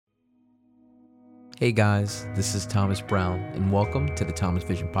Hey guys, this is Thomas Brown, and welcome to the Thomas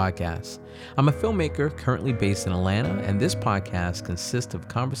Vision Podcast. I'm a filmmaker currently based in Atlanta, and this podcast consists of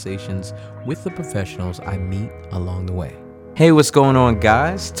conversations with the professionals I meet along the way. Hey, what's going on,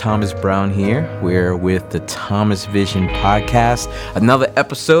 guys? Thomas Brown here. We're with the Thomas Vision Podcast, another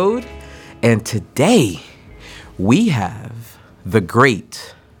episode, and today we have the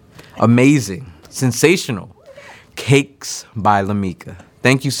great, amazing, sensational Cakes by Lamika.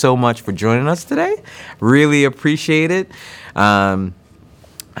 Thank you so much for joining us today. Really appreciate it. I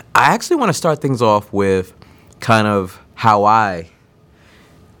actually want to start things off with kind of how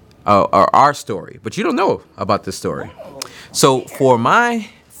our story, but you don't know about this story. So for my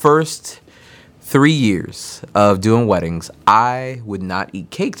first 3 years of doing weddings, I would not eat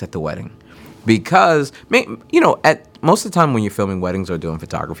cakes at the wedding because, at most of the time when you're filming weddings or doing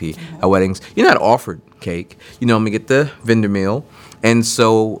photography at weddings, you're not offered cake. You normally get the vendor meal. And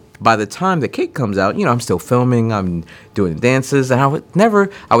so by the time the cake comes out, I'm still filming, I'm doing dances, and I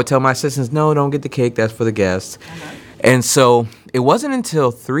would tell my assistants, no, don't get the cake, that's for the guests. Uh-huh. And so it wasn't until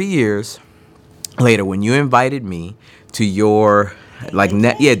 3 years later when you invited me to your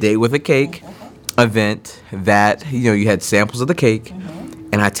date with a cake event that, you had samples of the cake,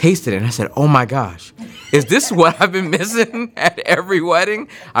 and I tasted it, and I said, oh my gosh. Is this what I've been missing at every wedding?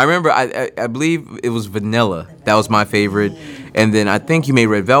 I remember, I believe it was vanilla. That was my favorite. And then I think you made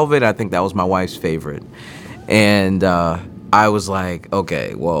red velvet. I think that was my wife's favorite. And I was like,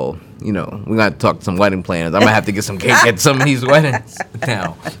 okay, well, we got to talk to some wedding planners. I'm going to have to get some cake at some of these weddings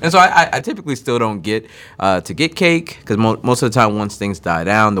now. And so I typically still don't get to get cake because most of the time once things die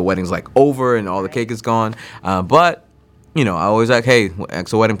down, the wedding's over and all the cake is gone. But I always hey,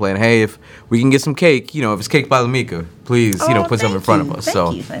 ask a wedding planner, hey, if we can get some cake, if it's Cake by Lamika, please, put some in front of us.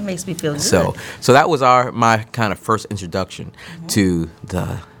 Thank you. That makes me feel good. So that was my kind of first introduction to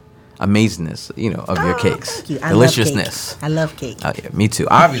the amazingness, of your cakes. Thank you. Deliciousness. I love cake. Oh yeah, me too.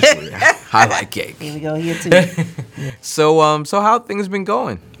 Obviously, I like cake. Here we go. Here too. So how have things been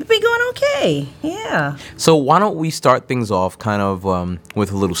going? It's been going okay. Yeah. So why don't we start things off kind of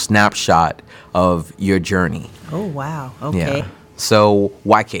with a little snapshot of your journey? Oh wow. Okay. Yeah. So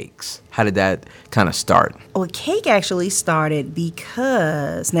why cakes? How did that kind of start? Well, cake actually started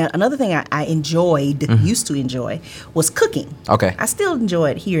because now another thing I enjoyed, used to enjoy, was cooking. Okay. I still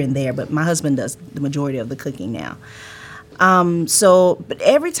enjoy it here and there, but my husband does the majority of the cooking now. But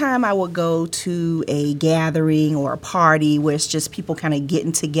every time I would go to a gathering or a party where it's just people kind of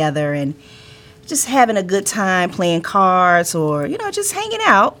getting together and just having a good time playing cards or, just hanging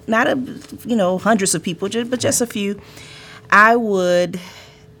out, not hundreds of people, but just a few, I would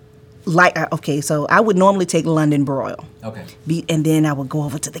so I would normally take London broil. Okay. And then I would go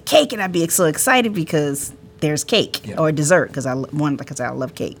over to the cake and I'd be so excited because there's cake or dessert because I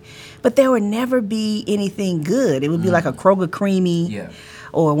love cake. But there would never be anything good. It would be like a Kroger Creamy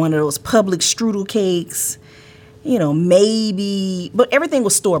or one of those Publix strudel cakes, maybe. But everything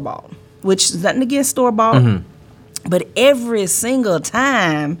was store-bought, which is nothing against store-bought. Mm-hmm. But every single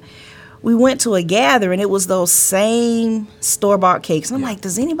time we went to a gathering, it was those same store-bought cakes. And I'm like,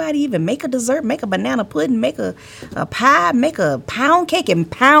 does anybody even make a dessert, make a banana pudding, make a pie, make a pound cake? And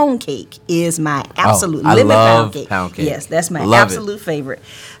pound cake is my absolute lemon pound cake. Pound cake. Yes, that's my absolute favorite.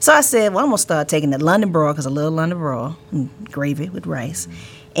 So I said, well, I'm going to start taking the London broil because I love London broil, gravy with rice,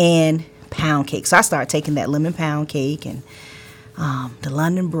 and pound cake. So I started taking that lemon pound cake and the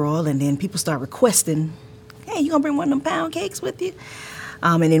London broil, and then people start requesting, hey, you going to bring one of them pound cakes with you?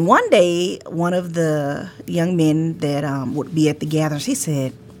 And then one day, one of the young men that would be at the gatherings, he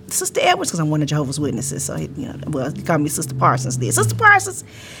said, Sister Edwards, because I'm one of Jehovah's Witnesses, so he called me Sister Parsons. Sister Parsons,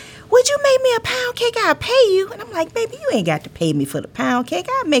 would you make me a pound cake? I'll pay you. And I'm like, baby, you ain't got to pay me for the pound cake.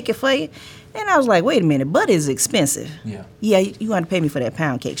 I'll make it for you. And I was like, wait a minute, butter is expensive. Yeah, you want to pay me for that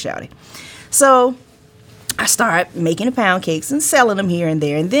pound cake, shawty. So I started making the pound cakes and selling them here and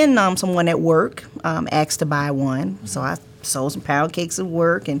there. And then someone at work asked to buy one, so I sold some pound cakes at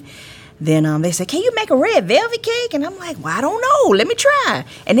work, and then they said, can you make a red velvet cake? And I'm like, well, I don't know. Let me try.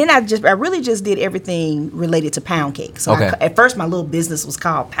 And then I really just did everything related to pound cake. So at first, my little business was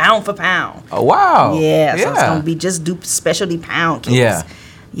called Pound for Pound. Oh, wow. Yeah. So it's going to be just do specialty pound cakes.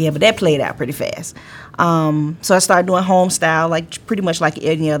 Yeah, but that played out pretty fast. So I started doing home style, pretty much like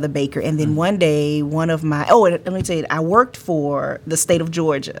any other baker. And then one day, let me tell you, I worked for the state of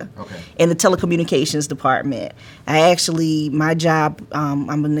Georgia in the telecommunications department. My job,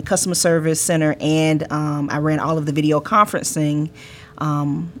 I'm in the customer service center, and I ran all of the video conferencing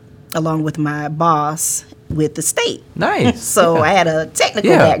along with my boss with the state. Nice. So I had a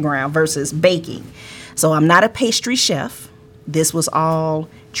technical background versus baking. So I'm not a pastry chef. This was all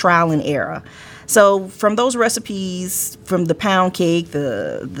trial and error. So from those recipes, from the pound cake,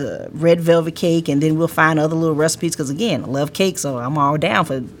 the red velvet cake, and then we'll find other little recipes because, again, I love cake, so I'm all down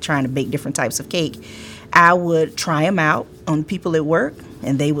for trying to bake different types of cake. I would try them out on people at work,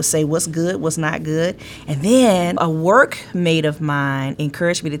 and they would say what's good, what's not good. And then a workmate of mine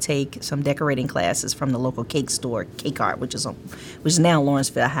encouraged me to take some decorating classes from the local cake store, Cake Art, which is now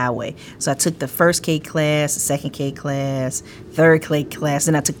Lawrenceville Highway. So I took the first cake class, the second cake class, third cake class,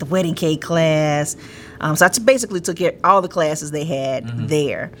 then I took the wedding cake class. So I basically took all the classes they had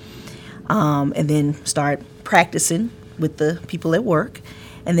there, and then started practicing with the people at work.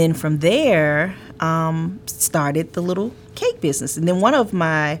 And then from there, started the little cake business. And then one of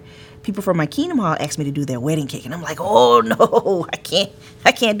my people from my Kingdom Hall asked me to do their wedding cake. And I'm like, oh, no,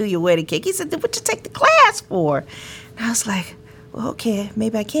 I can't do your wedding cake. He said, then what you take the class for? And I was like, well, okay,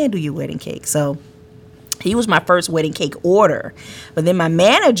 maybe I can do your wedding cake. So he was my first wedding cake order. But then my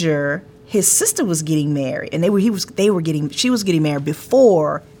manager, his sister was getting married. And she was getting married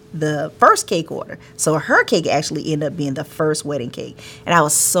before the first cake order. So her cake actually ended up being the first wedding cake. And I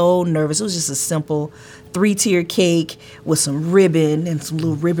was so nervous. It was just a simple 3-tier cake with some ribbon and some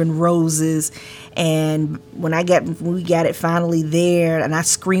little ribbon roses. And when we got it finally there, and I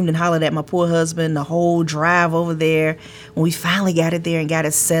screamed and hollered at my poor husband the whole drive over there. When we finally got it there and got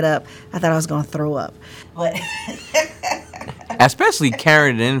it set up, I thought I was going to throw up. But especially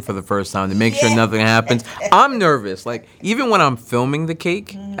carrying it in for the first time to make sure nothing happens. I'm nervous. Like, even when I'm filming the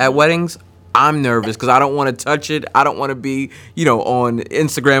cake at weddings, I'm nervous because I don't want to touch it. I don't want to be, on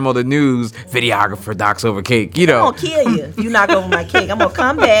Instagram or the news, videographer knocks over cake, I'm going to kill you if you knock over my cake. I'm going to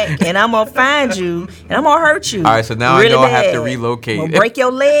come back and I'm going to find you and I'm going to hurt you. All right, so now really I know bad. I have to relocate. I'm going to break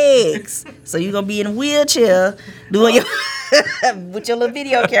your legs. So you're going to be in a wheelchair doing your... with your little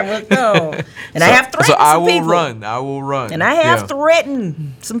video camera. No. And I have threatened some people. I will run. And I have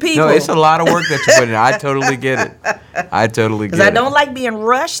threatened some people. No, it's a lot of work that you put in. I totally get it. Because I don't like being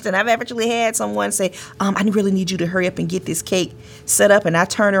rushed. And I've actually had someone say, I really need you to hurry up and get this cake set up. And I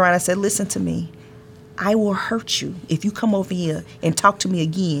turned around and I said, listen to me. I will hurt you if you come over here and talk to me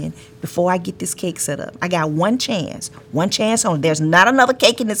again before I get this cake set up. I got one chance only. There's not another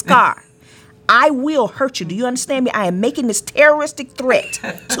cake in this car. I will hurt you. Do you understand me? I am making this terroristic threat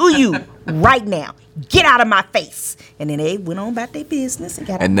to you right now. Get out of my face. And then they went on about their business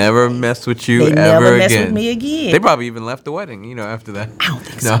and never messed with you ever again. They never messed with me again. They probably even left the wedding, after that. I don't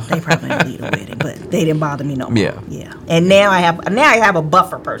think so. They probably didn't leave the wedding, but they didn't bother me no more. Yeah. And now I have a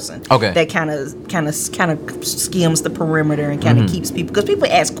buffer person. Okay. That kind of skims the perimeter and kind of keeps people, because people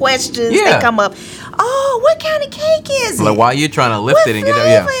ask questions. Yeah. They come up, oh, what kind of cake is it? Like, why are you trying to lift it and get it?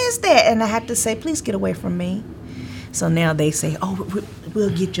 What flavor is that? And I have to say, please get away from me. So now they say, oh, we'll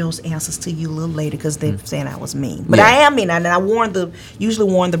get those answers to you a little later because they're saying I was mean. But I am mean. And I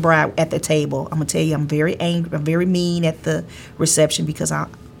usually warn the bride at the table. I'm going to tell you, I'm very angry. I'm very mean at the reception because I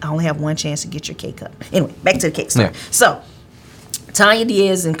only have one chance to get your cake up. Anyway, back to the cake story. Yeah. So Tanya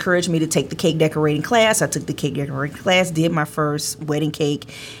Diaz encouraged me to take the cake decorating class. I took the cake decorating class, did my first wedding cake.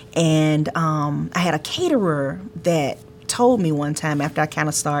 And I had a caterer that told me one time after I kind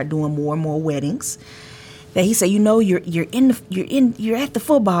of started doing more and more weddings, that he said, you're at the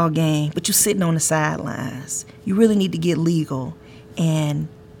football game, but you're sitting on the sidelines. You really need to get legal and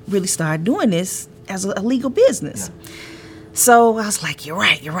really start doing this as a legal business. Yeah. So I was like, you're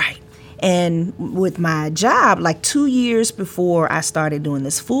right. And with my job, like 2 years before I started doing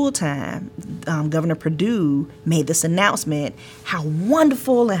this full time, Governor Perdue made this announcement how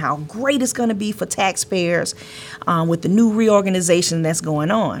wonderful and how great it's going to be for taxpayers with the new reorganization that's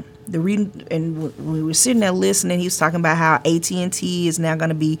going on. And when we were sitting there listening, he was talking about how AT&T is now going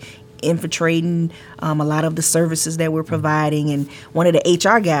to be infiltrating a lot of the services that we're providing. And one of the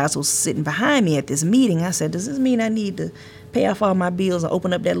HR guys was sitting behind me at this meeting. I said, does this mean I need to pay off all my bills and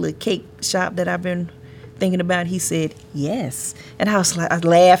open up that little cake shop that I've been thinking about? He said, yes. And I was like, I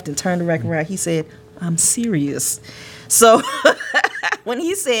laughed and turned around. He said, I'm serious. So when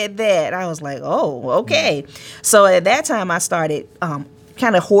he said that, I was like, oh, okay. So at that time, I started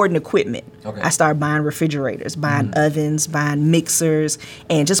kind of hoarding equipment. Okay. I started buying refrigerators, buying ovens, buying mixers,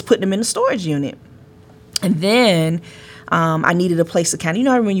 and just putting them in the storage unit. And then I needed a place to kind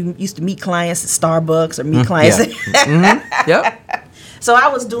of, when you used to meet clients at Starbucks or meet clients. Yeah. Yep. So I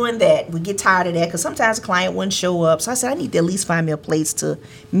was doing that. We get tired of that because sometimes a client wouldn't show up. So I said, I need to at least find me a place to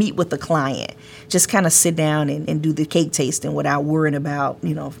meet with the client. Just kind of sit down and do the cake tasting without worrying about,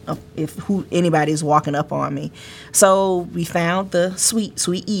 if anybody's walking up on me. So we found the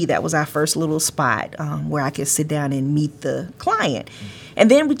Sweet E. That was our first little spot where I could sit down and meet the client.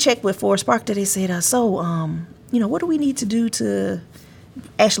 And then we checked with Forest Park. They said, what do we need to do to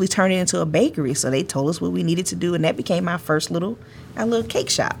actually turn it into a bakery. So they told us what we needed to do, and that became our little cake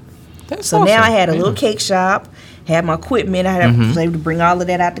shop. That's so awesome. Now I had a little cake shop, had my equipment. I was able to bring all of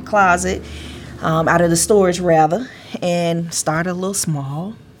that out the closet, out of the storage rather, and start a little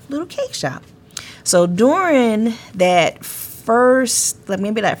small little cake shop. So during that first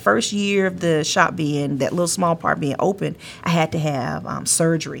year of the shop being, that little small part being open, I had to have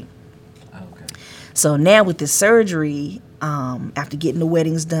surgery. Okay. So now with this surgery, after getting the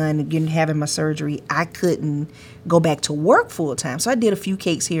weddings done and having my surgery, I couldn't go back to work full time. So I did a few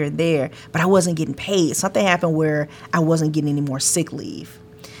cakes here and there, but I wasn't getting paid. Something happened where I wasn't getting any more sick leave.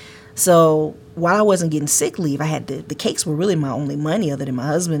 So while I wasn't getting sick leave, I had the cakes were really my only money other than my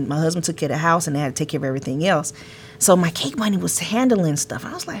husband. My husband took care of the house and I had to take care of everything else. So my cake money was handling stuff.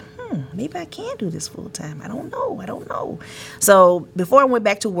 I was like, maybe I can do this full time. I don't know. So before I went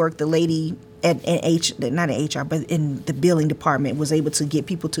back to work, the lady not in HR, but in the billing department was able to get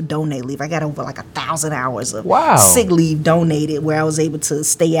people to donate leave. I got over like 1,000 hours of sick leave donated where I was able to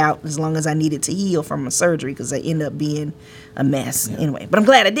stay out as long as I needed to heal from my surgery because I ended up being a mess anyway. But I'm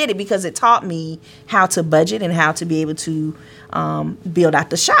glad I did it because it taught me how to budget and how to be able to build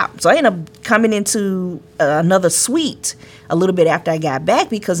out the shop. So I ended up coming into another suite a little bit after I got back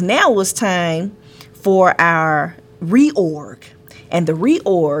because now it was time for our reorg. And the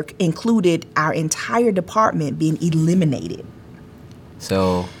reorg included our entire department being eliminated.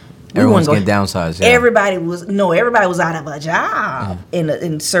 So everyone's getting downsized. Yeah. Everybody was out of a job.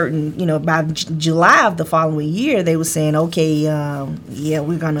 In certain, by July of the following year, they were saying, okay,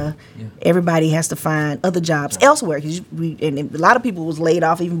 we're gonna. Yeah. Everybody has to find other jobs elsewhere because and a lot of people was laid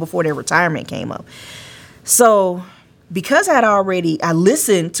off even before their retirement came up. So because I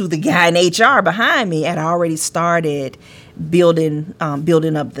listened to the guy in HR behind me, and I already started building up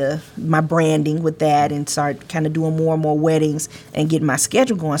my branding with that and start kind of doing more and more weddings and getting my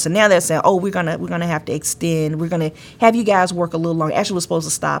schedule going. So now they're saying, we're gonna have to extend. We're gonna have you guys work a little longer. Actually, was supposed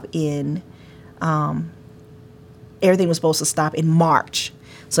to stop in everything was supposed to stop in March.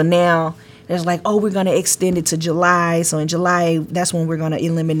 So now there's like, we're gonna extend it to July. So in July, that's when we're gonna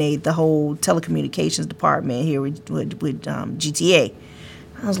eliminate the whole telecommunications department here with GTA.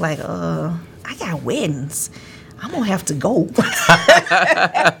 I was like, I got weddings. I'm going to have to go.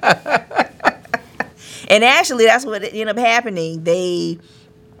 And actually, that's what ended up happening. It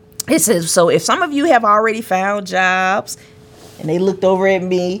says, so if some of you have already found jobs, and they looked over at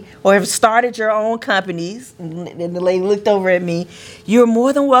me, or have started your own companies, and the lady looked over at me, you're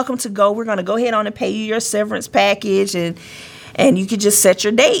more than welcome to go. We're going to go ahead on and pay you your severance package, and you could just set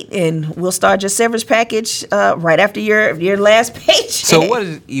your date, and we'll start your severance package right after your last paycheck. So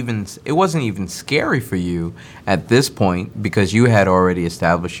it wasn't even scary for you at this point because you had already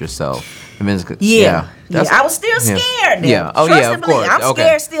established yourself. I was still scared. Yeah. Oh, yeah, of course. I'm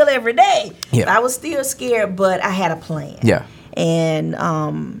scared still every day. Yeah. I was still scared, but I had a plan. Yeah. And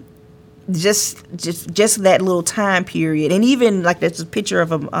just that little time period, and even like there's a picture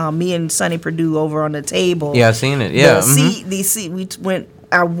of me and Sonny Perdue over on the table. Yeah, I've seen it. Yeah,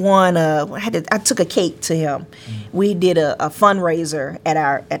 I took a cake to him. We did a fundraiser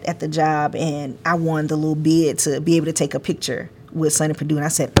at the job, and I won the little bid to be able to take a picture with Sonny Perdue, and I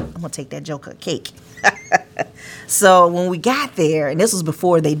said, I'm gonna take that joker cake. So when we got there, and this was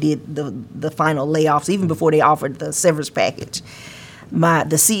before they did the final layoffs, even before they offered the severance package,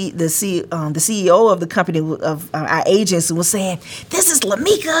 the CEO of the company of our agency was saying, "This is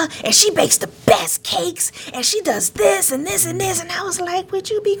Lamika, and she bakes the best cakes, and she does this and this and this." And I was like, "Would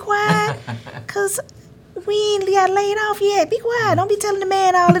you be quiet? Cause we ain't got laid off yet. Be quiet. Don't be telling the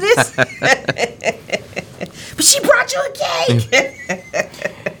man all of this." But she brought you a cake.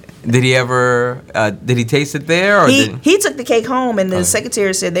 Did he taste it there? Or he took the cake home, and the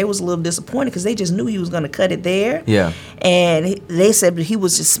secretary said they was a little disappointed because they just knew he was going to cut it there. Yeah. And they said he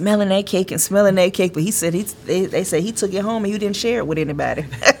was just smelling that cake, but he said they said he took it home and you didn't share it with anybody.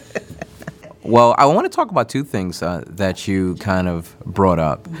 Well, I want to talk about two things that you kind of brought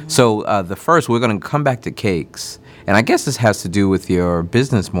up. Mm-hmm. So the first, we're going to come back to cakes. And I guess this has to do with your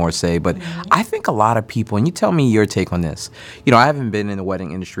business more, but I think a lot of people, and you tell me your take on this. I haven't been in the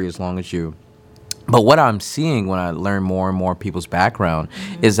wedding industry as long as you, but what I'm seeing when I learn more and more people's background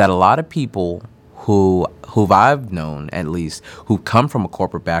is that a lot of people who I've known, at least, who come from a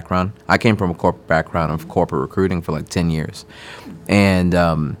corporate background. I came from a corporate background of corporate recruiting for like 10 years. And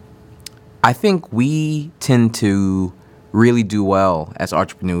I think we tend to really do well as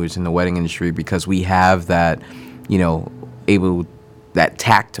entrepreneurs in the wedding industry because we have that, able that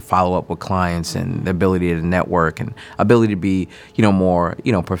tact to follow up with clients and the ability to network and ability to be, more,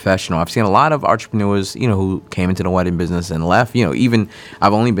 professional. I've seen a lot of entrepreneurs, who came into the wedding business and left, even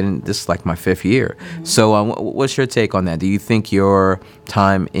I've only been, this is like my 5th year. Mm-hmm. So what's your take on that? Do you think your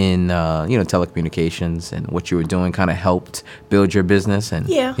time in, telecommunications and what you were doing kind of helped build your business? And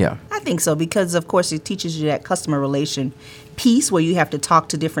yeah, I think so, because of course it teaches you that customer relation piece where you have to talk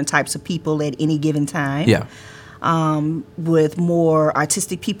to different types of people at any given time. Yeah. With more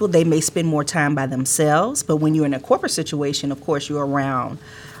artistic people, they may spend more time by themselves. But when you're in a corporate situation, of course, you're around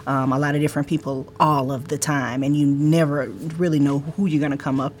a lot of different people all of the time, and you never really know who you're going to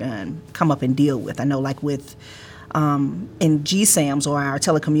come up and deal with. I know, like with in GSAMS, or our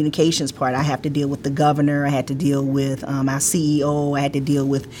telecommunications part, I have to deal with the governor. I had to deal with our CEO. I had to deal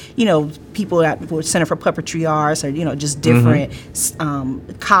with, people at the Center for Puppetry Arts, or, just different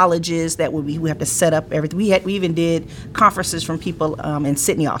colleges that we have to set up everything. We even did conferences from people in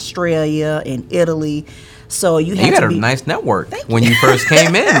Sydney, Australia, in Italy. So you had a nice network when you first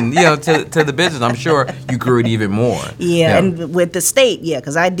came in, to the business. I'm sure you grew it even more. Yeah, and with the state,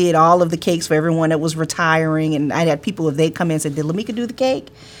 because I did all of the cakes for everyone that was retiring, and I had people, if they come in and said, "Did Lamika do the cake?"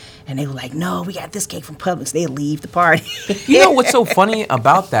 And they were like, "No, we got this cake from Publix." They'd leave the party. You know what's so funny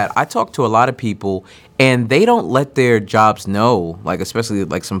about that? I talk to a lot of people, and they don't let their jobs know, like especially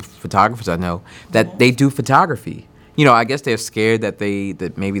like some photographers I know, that they do photography. I guess they're scared that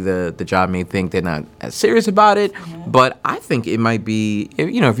maybe the job may think they're not as serious about it. Mm-hmm. But I think it might be,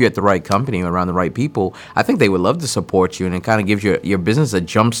 if you're at the right company or around the right people, I think they would love to support you, and it kind of gives your business a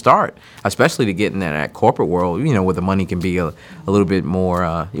jump start, especially to get in that corporate world, where the money can be a little bit more.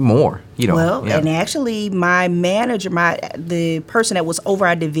 Well, and actually my manager, the person that was over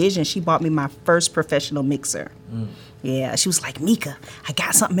our division, she bought me my first professional mixer. Mm. Yeah, she was like, "Mika, I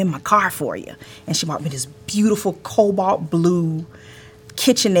got something in my car for you." And she bought me this beautiful cobalt blue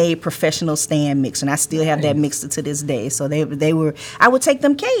KitchenAid professional stand mixer. And I still have that mixer to this day. So they were, I would take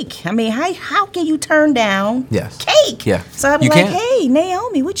them cake. I mean, how can you turn down cake? Yeah. So I'd be "Hey,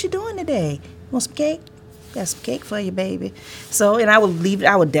 Naomi, what you doing today? Want some cake? Got some cake for you, baby." So, and I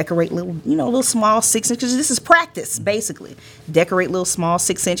would decorate little small 6-inch, because this is practice, basically. Decorate little small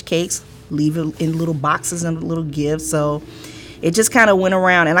 6-inch cakes, leave it in little boxes and little gifts. So it just kind of went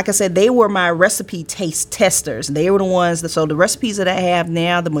around. And like I said, they were my recipe taste testers. They were the ones so the recipes that I have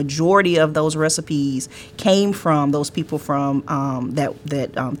now, the majority of those recipes came from those people from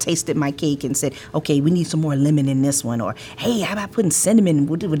that tasted my cake and said, "Okay, we need some more lemon in this one," or, "Hey, how about putting cinnamon?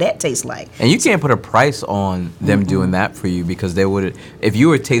 What would that taste like?" And you can't put a price on them doing that for you, because they would, if you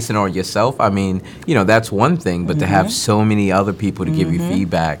were tasting it yourself, I mean, that's one thing, but to have so many other people to give you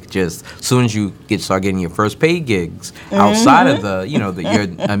feedback, just as soon as you start getting your first paid gigs outside of your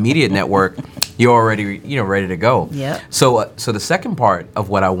immediate network, you're already ready to go. Yeah. So the second part of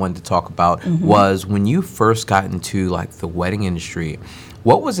what I wanted to talk about was when you first got into like the wedding industry.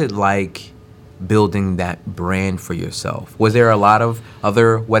 What was it like building that brand for yourself? Was there a lot of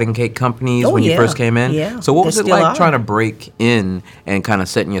other wedding cake companies when you first came in? Yeah. So what was it like trying to break in and kind of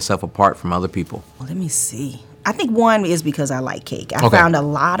setting yourself apart from other people? Well, let me see. I think one is because I like cake. I found a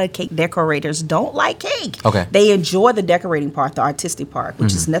lot of cake decorators don't like cake. Okay. They enjoy the decorating part, the artistic part,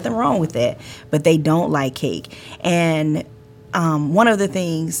 which is nothing wrong with that, but they don't like cake. And one of the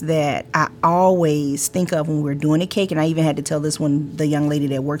things that I always think of when we're doing a cake, and I even had to tell this the young lady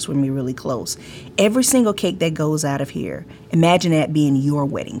that works with me really close, every single cake that goes out of here, imagine that being your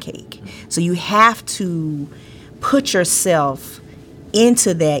wedding cake. So you have to put yourself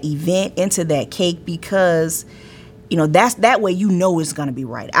into that event, into that cake, because that's that way it's going to be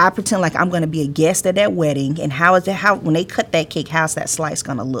right. I pretend like I'm going to be a guest at that wedding, and how when they cut that cake, how's that slice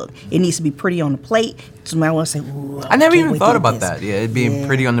going to look? It needs to be pretty on the plate. Somebody want to say, "Ooh, I never even thought about that. Yeah, it being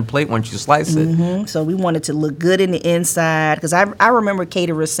pretty on the plate once you slice it." Mm-hmm. So we wanted to look good in the inside, because I remember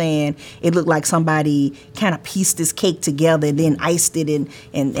caterers saying it looked like somebody kind of pieced this cake together and then iced it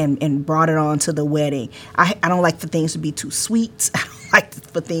and brought it on to the wedding. I don't like for things to be too sweet. I don't like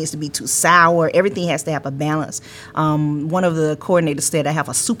for things to be too sour. Everything has to have a balance. One of the coordinators said I have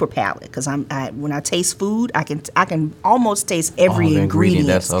a super palate, because when I taste food, I can almost taste every ingredient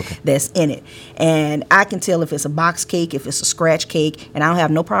that's in it, and I can tell if it's a box cake, if it's a scratch cake, and I don't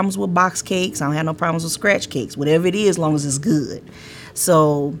have no problems with box cakes. I don't have no problems with scratch cakes. Whatever it is, as long as it's good.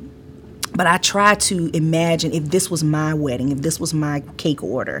 So, but I try to imagine, if this was my wedding, if this was my cake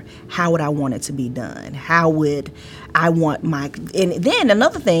order, how would I want it to be done? How would I want and then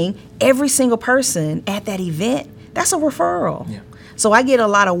another thing, every single person at that event, that's a referral. Yeah. So I get a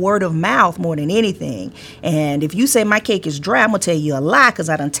lot of word of mouth more than anything. And if you say my cake is dry, I'm going to tell you a lie, because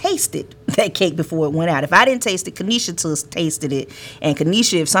I done tasted that cake before it went out. If I didn't taste it, Kanisha tasted it. And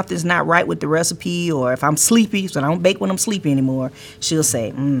Kanisha, if something's not right with the recipe, or if I'm sleepy, so I don't bake when I'm sleepy anymore, she'll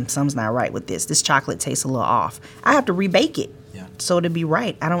say, something's not right with this. This chocolate tastes a little off. I have to rebake it. Yeah. So to be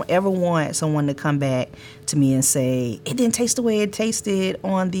right, I don't ever want someone to come back to me and say, it didn't taste the way it tasted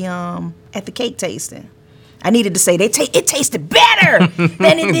on the at the cake tasting. I needed to say it tasted better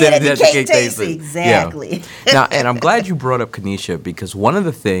than it did at the cake tasting. Exactly. Yeah. Now, and I'm glad you brought up Kanisha, because one of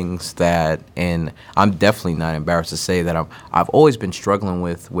the things that, and I'm definitely not embarrassed to say that I've always been struggling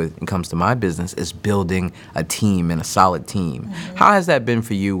with when it comes to my business, is building a team and a solid team. Mm-hmm. How has that been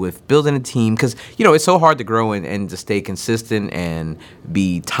for you with building a team? Because, it's so hard to grow and to stay consistent and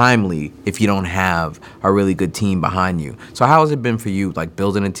be timely if you don't have a really good team behind you. So how has it been for you, like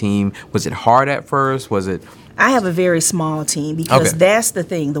building a team? Was it hard at first? Was it... I have a very small team, because that's the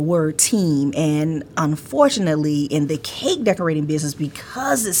thing, the word team. And unfortunately, in the cake decorating business,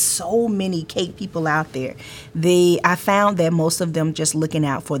 because there's so many cake people out there, I found that most of them just looking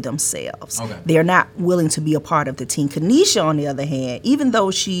out for themselves. Okay. They're not willing to be a part of the team. Kanisha, on the other hand, even though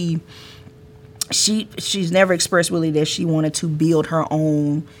she's never expressed really that she wanted to build her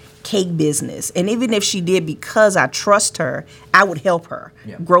own cake business, and even if she did, because I trust her, I would help her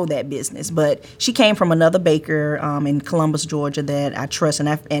grow that business. But she came from another baker in Columbus, Georgia, that I trust,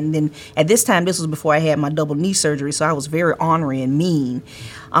 and then at this time, this was before I had my double knee surgery, so I was very ornery and mean.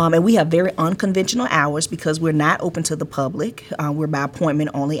 And we have very unconventional hours, because we're not open to the public. We're by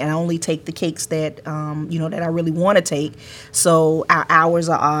appointment only, and I only take the cakes that that I really want to take. So our hours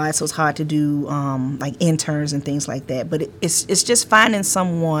are odd, so it's hard to do like interns and things like that. But it's just finding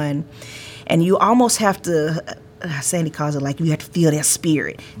someone, and you almost have to. Sandy calls it like you have to feel their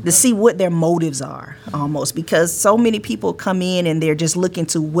spirit to see what their motives are, almost, because so many people come in and they're just looking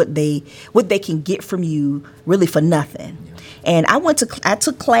to what they can get from you really for nothing. And I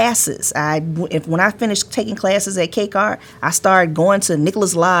took classes. When I finished taking classes at Cake Art, I started going to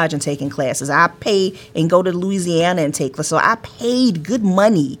Nicholas Lodge and taking classes. I pay and go to Louisiana and take classes. So I paid good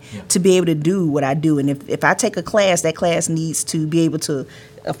money to be able to do what I do. And if I take a class, that class needs to be able to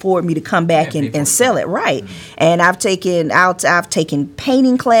afford me to come back and sell it, right? Mm-hmm. And I've taken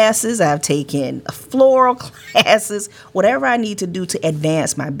painting classes, I've taken floral classes, whatever I need to do to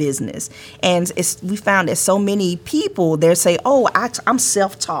advance my business. And we found that so many people, they say, I'm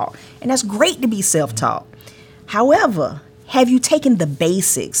self-taught, and that's great to be self-taught. However, have you taken the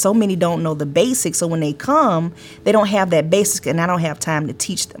basics? So many don't know the basics, so when they come, they don't have that basic, and I don't have time to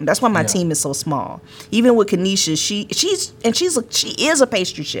teach them. That's why my team is so small. Even with Kanisha, she is a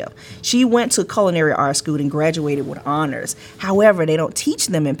pastry chef. She went to culinary art school and graduated with honors. However, they don't teach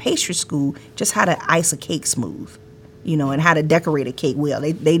them in pastry school just how to ice a cake smooth, and how to decorate a cake well.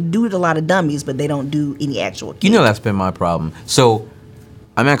 They do a lot of dummies, but they don't do any actual cake. That's been my problem. So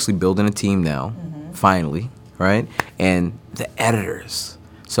I'm actually building a team now, finally, right? And the editors.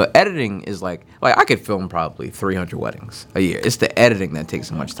 So editing is like I could film probably 300 weddings a year. It's the editing that takes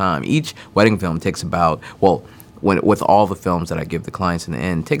so much time. Each wedding film takes about, with all the films that I give the clients in the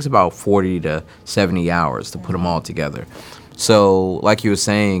end, takes about 40 to 70 hours to put them all together. So like you were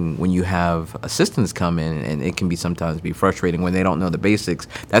saying, when you have assistants come in, and it can sometimes be frustrating when they don't know the basics.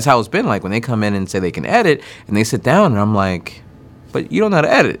 That's how it's been like when they come in and say they can edit, and they sit down, and I'm like, but you don't know how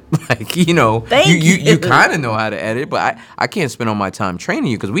to edit. You kind of know how to edit, but I can't spend all my time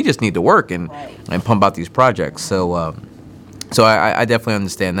training you, because we just need to work and pump out these projects. So I definitely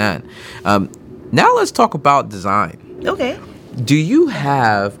understand that. Now let's talk about design. Okay. Do you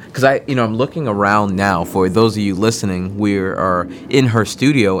have, because I'm looking around now, for those of you listening, we are in her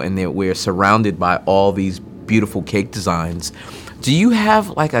studio, and we're surrounded by all these beautiful cake designs. Do you have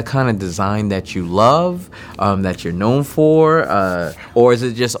like a kind of design that you love, that you're known for, or is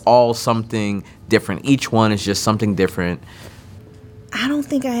it just all something different? Each one is just something different. I don't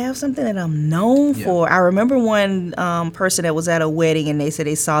think I have something that I'm known for. I remember one person that was at a wedding, and they said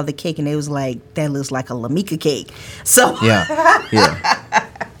they saw the cake, and they was like, that looks like a Lamika cake. So yeah.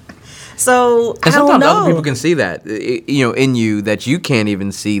 So and I don't know. Sometimes other people can see that, in you, that you can't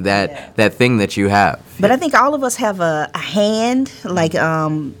even see that thing that you have. But I think all of us have a hand, like,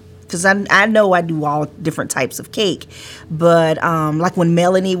 because I know I do all different types of cake, but like when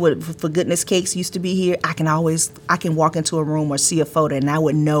Melanie for Goodness Cakes used to be here, I can walk into a room or see a photo, and I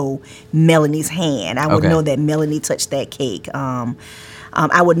would know Melanie's hand. I would know that Melanie touched that cake.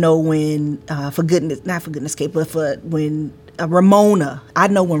 I would know when not for Goodness Cake, but when Ramona, I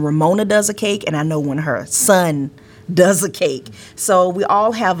know when Ramona does a cake, and I know when her son does a cake. So we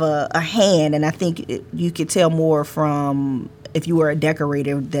all have a hand, and I think you could tell more from if you were a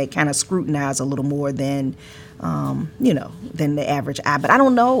decorator that kind of scrutinize a little more than than the average eye. But I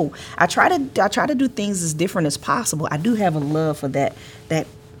don't know. I try to do things as different as possible. I do have a love for that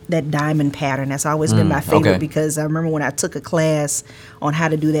diamond pattern. That's always been my favorite because I remember when I took a class on how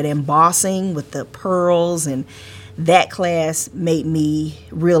to do that embossing with the pearls, and that class made me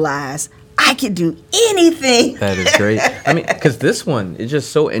realize I could do anything. That is great. I mean, because this one is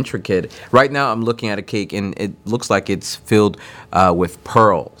just so intricate. Right now, I'm looking at a cake, and it looks like it's filled with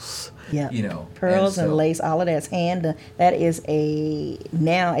pearls. Yeah, pearls and lace, all of that's hand. That is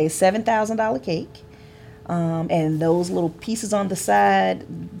now a $7,000 cake. And those little pieces on the side,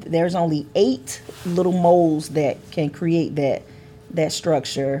 there's only 8 little molds that can create that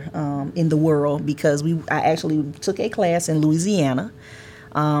structure in the world, because I actually took a class in Louisiana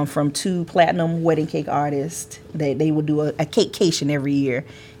from 2 platinum wedding cake artists. They would do a cakecation every year,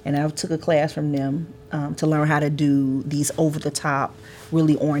 and I took a class from them to learn how to do these over-the-top,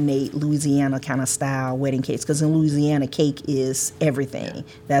 really ornate Louisiana kind of style wedding cakes, because in Louisiana, cake is everything.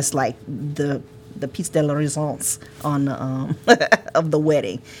 That's like the piece de la resistance on the of the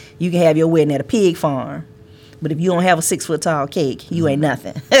wedding. You can have your wedding at a pig farm, but if you don't have a 6-foot tall cake, you ain't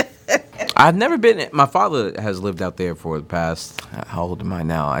nothing. I've never been. My father has lived out there for the past. How old am I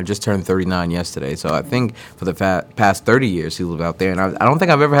now? I just turned 39 yesterday, so I think for the past 30 years he lived out there, and I don't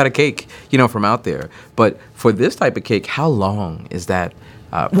think I've ever had a cake, from out there. But for this type of cake, how long is that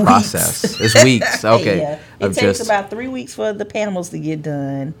process? It's weeks. Okay. Yeah. It takes about 3 weeks for the panels to get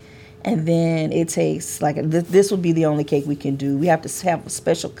done. And then it takes, this would be the only cake we can do. We have to have a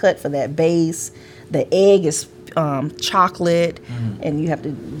special cut for that base. The egg is chocolate, and you have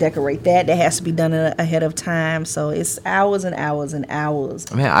to decorate that. That has to be done ahead of time. So it's hours and hours and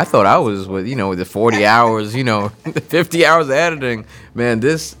hours. Man, I thought I was with the 40 hours, 50 hours of editing. Man,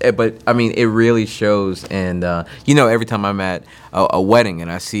 but I mean, it really shows. And, every time I'm at a wedding and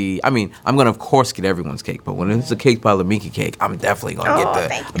I see, I'm going to, of course, get everyone's cake. But when it's a cake by Lamiki Cake, I'm definitely going to get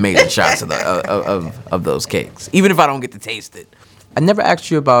the amazing shots of those cakes, even if I don't get to taste it. I never asked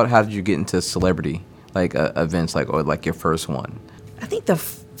you about how did you get into celebrity events, or your first one. I think the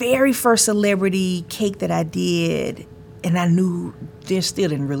very first celebrity cake that I did, and I knew still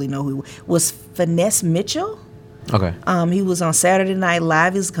didn't really know who, was Finesse Mitchell. Okay. He was on Saturday Night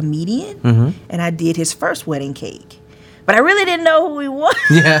Live as a comedian, and I did his first wedding cake. But I really didn't know who he was.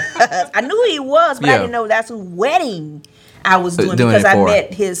 Yeah. I knew who he was, but I didn't know that's whose wedding I was doing because I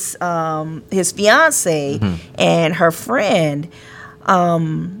met his fiance and her friend.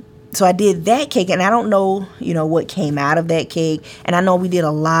 So I did that cake, and I don't know, what came out of that cake. And I know we did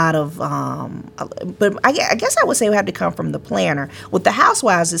a lot of, but I guess I would say we had to come from the planner. With the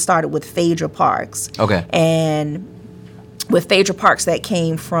Housewives, it started with Phaedra Parks. Okay. And with Phaedra Parks, that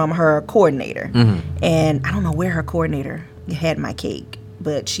came from her coordinator. And I don't know where her coordinator had my cake,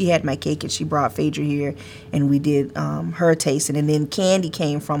 but she had my cake, and she brought Phaedra here, and we did her tasting. And then Candy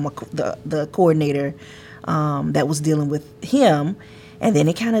came from the coordinator that was dealing with him. And then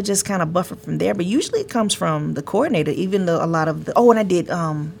it kind of buffered from there. But usually it comes from the coordinator, even though a lot of and I did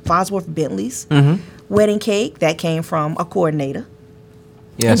Bosworth Bentley's wedding cake. That came from a coordinator.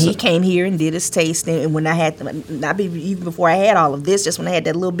 Yes. And he came here and did his tasting. And when I had, even before I had all of this, just when I had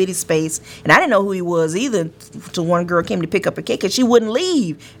that little bitty space, and I didn't know who he was either, till one girl came to pick up a cake, and she wouldn't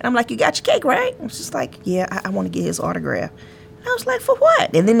leave. And I'm like, "You got your cake, right?" And she's like, "Yeah, I want to get his autograph." And I was like, "For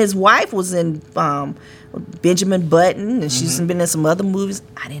what?" And then his wife was in Benjamin Button, and she's been in some other movies.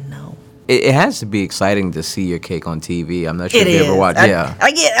 I didn't know. It has to be exciting to see your cake on TV. I'm not sure if you ever watch.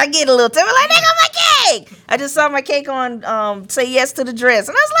 I get a little timid, like, "There go my cake!" I just saw my cake on Say Yes to the Dress,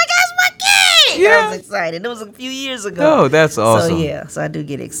 and I was like, "That's my cake!" Yeah. I was excited. It was a few years ago. Oh, that's awesome. So I do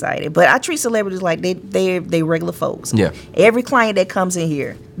get excited. But I treat celebrities like they regular folks. Yeah. Every client that comes in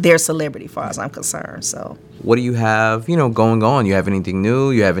here, they're a celebrity, as far as I'm concerned. So. What do you have, going on? You have anything new?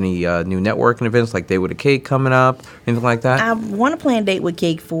 You have any new networking events like Day with a Cake coming up? Anything like that? I want to plan Date with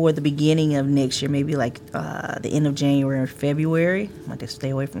Cake for the beginning of next year, maybe like the end of January or February. I want to stay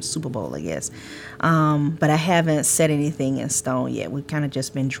away from Super Bowl, I guess. But I haven't set anything in stone yet. We've kind of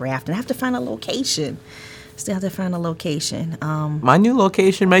just been drafting. I have to find a location. Still have to find a location. My new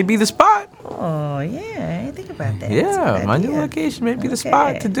location may be the spot. Oh, yeah. I didn't think about that. Yeah, my new location may be the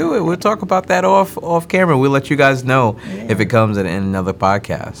spot to do it. We'll talk about that off camera. We'll let you guys know if it comes in another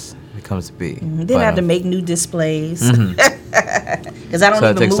podcast. If it comes to be. Then I have to make new displays. Because I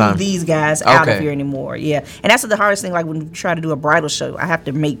don't even move these guys out of here anymore. Yeah. And that's the hardest thing, like when you try to do a bridal show, I have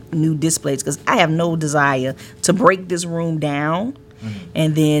to make new displays because I have no desire to break this room down.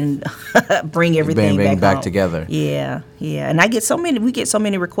 And then bring everything back together. Yeah. And we get so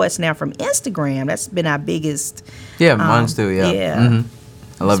many requests now from Instagram. That's been our biggest. Yeah, mine's too. Yeah.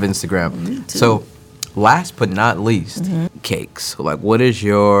 I love Instagram. Me too. So, last but not least, cakes. Like, what is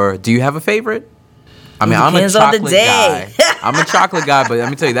do you have a favorite? I mean, I'm a depends on the chocolate day. guy. I'm a chocolate guy, but let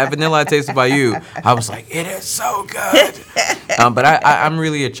me tell you, that vanilla I tasted by you, I was like, it is so good. But I'm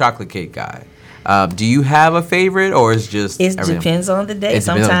really a chocolate cake guy. Do you have a favorite, or is just It depends on the day. It depends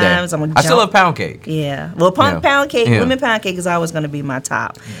on the day. Sometimes I'm gonna I still love pound cake. Yeah. Well, pound cake, Yeah. lemon pound cake is always going to be my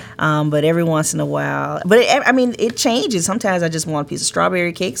top. But every once in a while, it changes. Sometimes I just want a piece of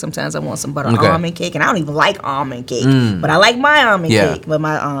strawberry cake. Sometimes I want some butter almond cake, and I don't even like almond cake, but I like my almond cake. But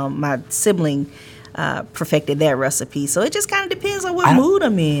my sibling perfected that recipe, so it just kind of depends on what mood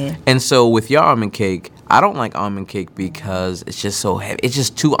I'm in. And so with your almond cake, I don't like almond cake because it's just so heavy. It's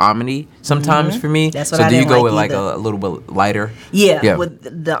just too almondy sometimes for me. That's what so I do you didn't go like with either. like a little bit lighter? Yeah,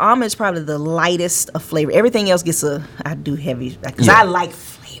 with the almond is probably the lightest of flavor. Everything else gets I do heavy because I like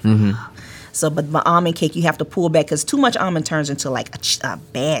flavor. So, but my almond cake, you have to pull back because too much almond turns into like a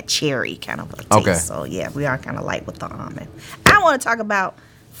bad cherry kind of a taste. Okay. So yeah, we are kind of light with the almond. I want to talk about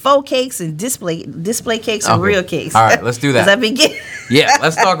faux cakes and display cakes and real cakes. All right, let's do that. 'Cause I've been getting. Yeah,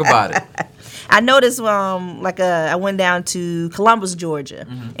 let's talk about it. I noticed, I went down to Columbus, Georgia,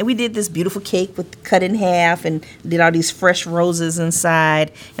 and we did this beautiful cake with cut in half and did all these fresh roses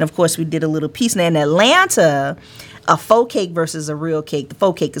inside, and of course we did a little piece. Now in Atlanta, a faux cake versus a real cake, the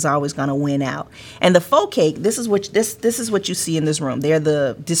faux cake is always going to win out. And the faux cake, this is what you see in this room. They're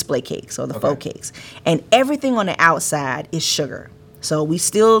the display cakes or the faux cakes, and everything on the outside is sugar. So we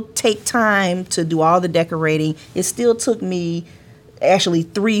still take time to do all the decorating. It still took me actually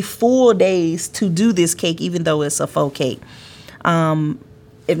 3 full days to do this cake, even though it's a faux cake. If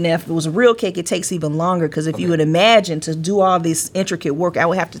it was a real cake, it takes even longer because if you would imagine to do all this intricate work, I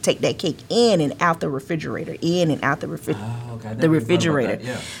would have to take that cake in and out the refrigerator, the refrigerator. That,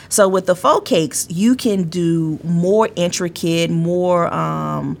 yeah. So with the faux cakes, you can do more intricate,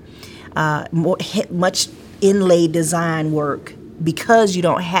 much inlaid design work because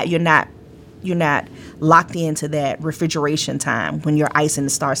you're not locked into that refrigeration time when your icing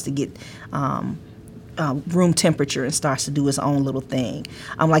starts to get room temperature and starts to do its own little thing.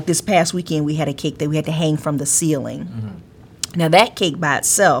 Like this past weekend, we had a cake that we had to hang from the ceiling. Now that cake by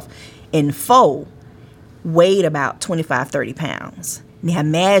itself in faux weighed about 25, 30 pounds. Now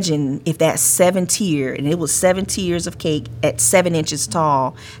imagine if that's 7-tier, and it was 7 tiers of cake at 7 inches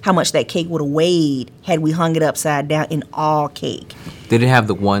tall, how much that cake would have weighed had we hung it upside down in all cake. Did it have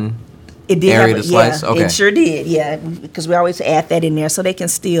the one It did area have to slice? Okay. It sure did, yeah, because we always add that in there so they can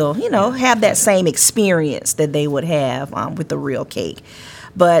still, have that same experience that they would have with the real cake.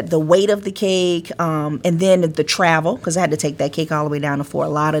 But the weight of the cake, and then the travel, because I had to take that cake all the way down to Fort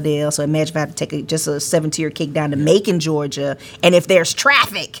Lauderdale. So imagine if I had to take just a 7-tier cake down to Macon, Georgia, and if there's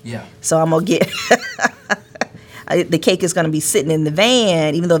traffic. Yeah. So I'm going to get... the cake is going to be sitting in the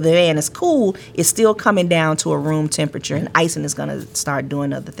van. Even though the van is cool, it's still coming down to a room temperature, and icing is going to start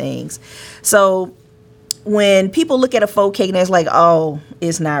doing other things. So when people look at a faux cake and it's like, oh,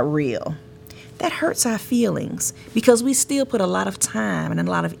 it's not real, that hurts our feelings because we still put a lot of time and a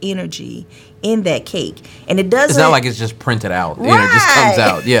lot of energy in that cake. And it doesn't... It's not like it's just printed out. Right. It just comes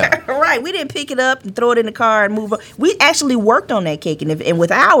out. Yeah. Right. We didn't pick it up and throw it in the car and move on. We actually worked on that cake. And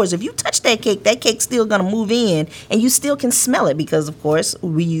with ours, if you touch that cake's still going to move in, and you still can smell it because, of course,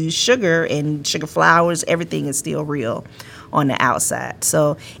 we use sugar and sugar flowers. Everything is still real on the outside.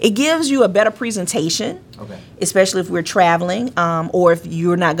 So it gives you a better presentation, especially if we're traveling, or if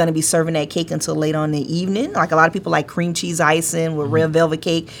you're not going to be serving that cake until late on in the evening. Like a lot of people like cream cheese icing with red velvet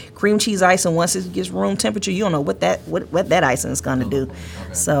cake. Cream cheese icing, once it gets room temperature, you don't know what that icing is going to do.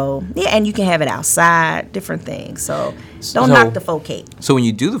 So yeah, and you can have it outside, different things. So don't knock the faux cake. So when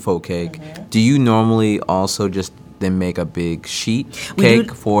you do the faux cake, do you normally also just then make a big sheet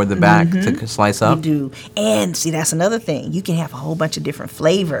cake for the back to slice up? We do. And see, that's another thing. You can have a whole bunch of different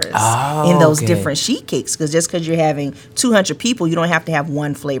flavors in those different sheet cakes, because just because you're having 200 people, you don't have to have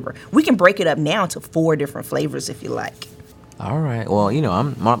one flavor. We can break it up now to 4 different flavors if you like. All right. Well,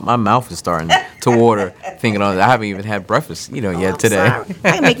 my mouth is starting to water thinking on it. I haven't even had breakfast, yet today. Sorry.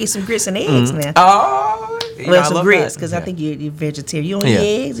 I can make you some grits and eggs now. Oh, Well, some grits, because I think you're vegetarian. You don't eat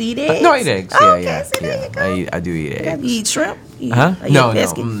eggs? You eat eggs? No, I eat eggs. Oh, Yeah. okay, so there you go. I do eat eggs. You eat shrimp? Huh? No.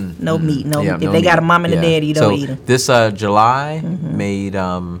 No meat. No. Yeah, If no they got a meat. mom and a daddy, you don't eat them. This July made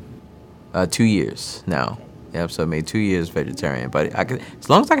 2 years now. Yep, so I made 2 years vegetarian. But as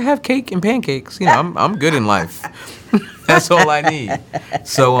long as I can have cake and pancakes, I'm good in life. That's all I need.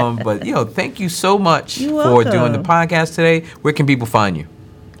 So, but thank you so much for doing the podcast today. Where can people find you?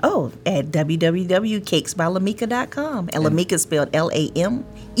 Oh, at www.cakesbylamika.com. And Lamika is spelled Lamika.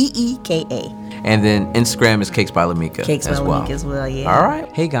 EEKA. And then Instagram is Cakes by Lamika Cakes by as well. Lamika as well, yeah. All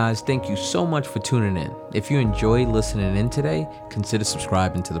right. Hey guys, thank you so much for tuning in. If you enjoyed listening in today, consider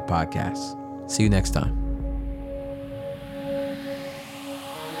subscribing to the podcast. See you next time.